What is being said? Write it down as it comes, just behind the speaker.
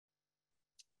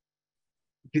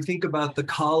If you think about the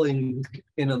calling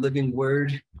in a living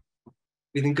word, if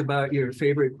you think about your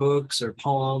favorite books or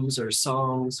poems or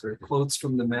songs or quotes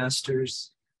from the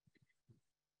masters,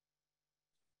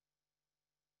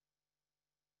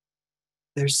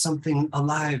 there's something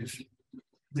alive.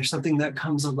 There's something that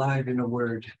comes alive in a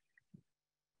word.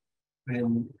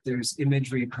 When there's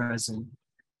imagery present,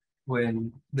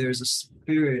 when there's a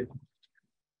spirit,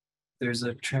 there's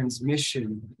a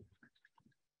transmission,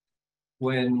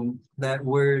 when that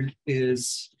word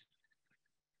is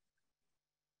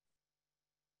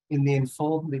in the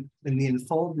unfoldment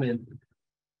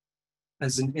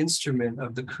as an instrument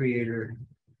of the Creator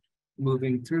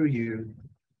moving through you.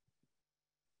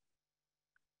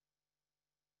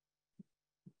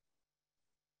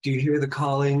 Do you hear the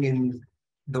calling in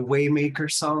the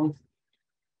Waymaker song?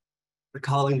 The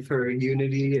calling for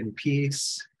unity and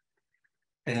peace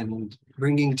and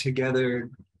bringing together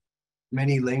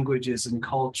many languages and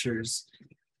cultures,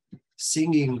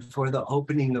 singing for the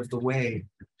opening of the way.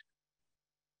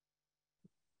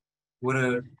 What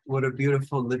a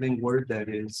beautiful living word that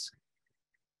is.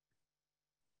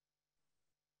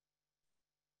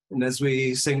 And as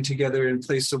we sing together in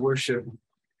place of worship,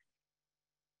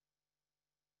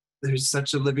 there's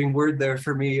such a living word there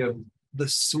for me of the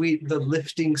sweet, the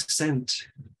lifting scent,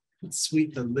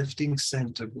 sweet, the lifting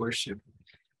scent of worship.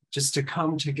 Just to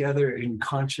come together in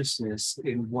consciousness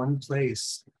in one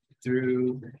place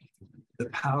through the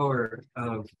power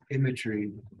of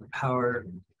imagery, the power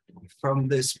from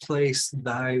this place,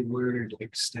 thy word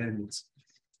extends.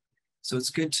 So it's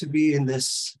good to be in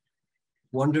this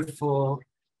wonderful,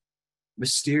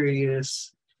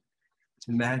 mysterious,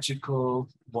 magical,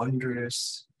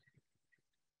 wondrous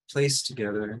place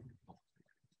together.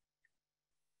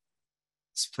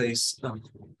 This place of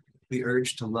the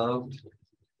urge to love,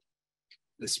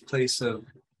 this place of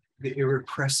the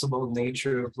irrepressible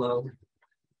nature of love.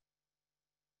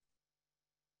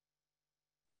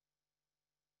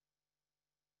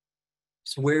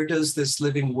 So where does this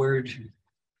living word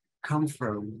come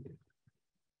from?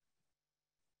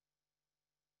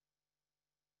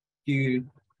 You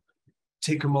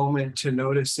take a moment to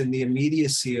notice in the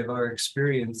immediacy of our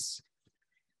experience.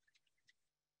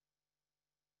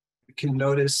 You can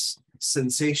notice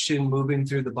sensation moving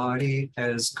through the body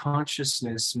as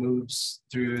consciousness moves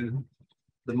through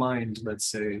the mind, let's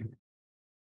say.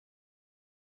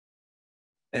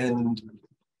 And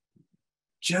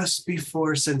just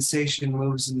before sensation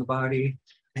moves in the body,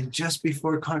 and just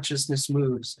before consciousness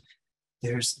moves,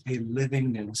 there's a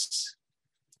livingness.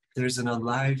 There's an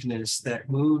aliveness that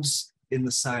moves in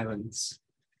the silence.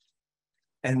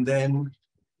 And then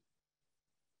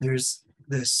there's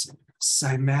this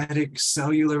cymatic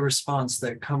cellular response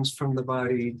that comes from the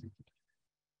body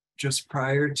just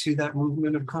prior to that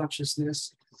movement of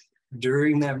consciousness,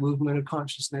 during that movement of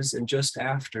consciousness, and just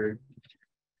after,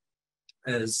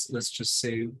 as let's just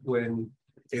say when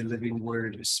a living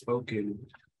word is spoken.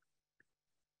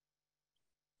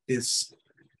 This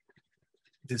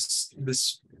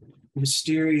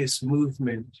mysterious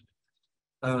movement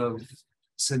of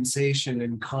sensation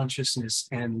and consciousness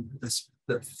and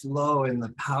the flow and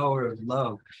the power of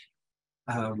love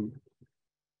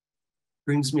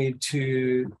brings me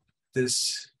to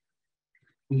this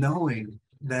knowing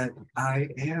that I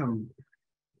am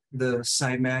the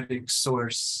cymatic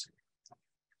source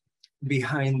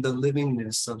behind the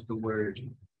livingness of the word.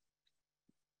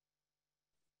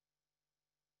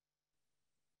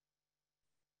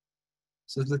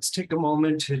 So let's take a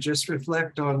moment to just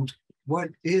reflect on what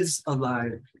is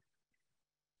alive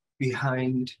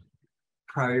behind,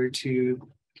 prior to,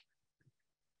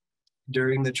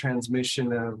 during the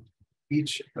transmission of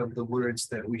each of the words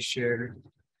that we share.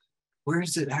 Where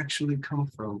does it actually come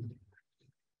from?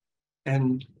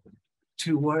 And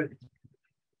to what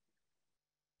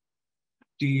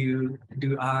do you,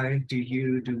 do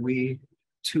we,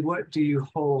 to what do you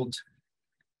hold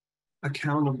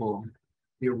accountable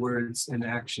your words and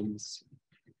actions?